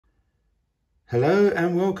Hello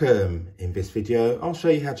and welcome. In this video, I'll show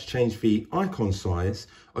you how to change the icon size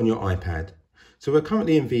on your iPad. So we're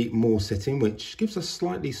currently in the More setting, which gives us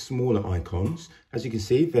slightly smaller icons. As you can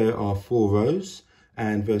see, there are 4 rows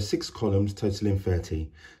and there are 6 columns totaling 30.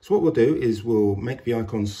 So what we'll do is we'll make the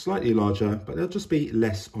icons slightly larger, but they'll just be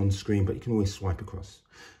less on screen, but you can always swipe across.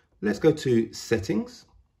 Let's go to Settings,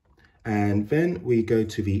 and then we go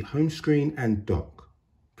to the Home Screen and Dock.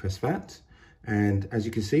 Press that. And as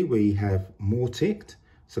you can see, we have More ticked.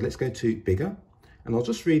 So let's go to Bigger. And I'll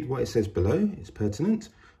just read what it says below. It's pertinent.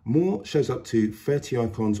 More shows up to 30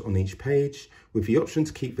 icons on each page with the option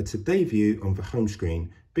to keep the Today view on the home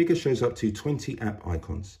screen. Bigger shows up to 20 app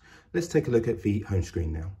icons. Let's take a look at the home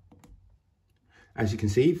screen now. As you can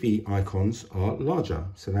see, the icons are larger,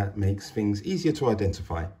 so that makes things easier to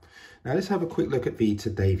identify. Now let's have a quick look at the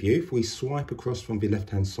Today view. If we swipe across from the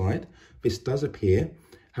left-hand side, this does appear.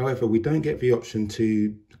 However, we don't get the option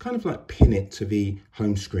to kind of like pin it to the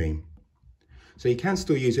home screen. So you can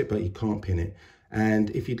still use it, but you can't pin it.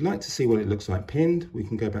 And if you'd like to see what it looks like pinned, we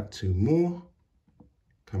can go back to More,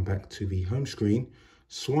 come back to the home screen,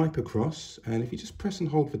 swipe across, and if you just press and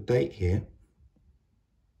hold the date here,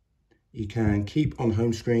 you can keep on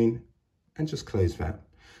home screen and just close that.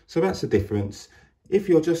 So that's the difference. If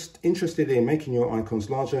you're just interested in making your icons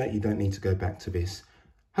larger, you don't need to go back to this.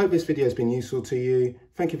 Hope this video has been useful to you.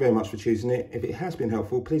 Thank you very much for choosing it. If it has been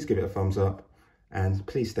helpful, please give it a thumbs up and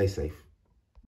please stay safe.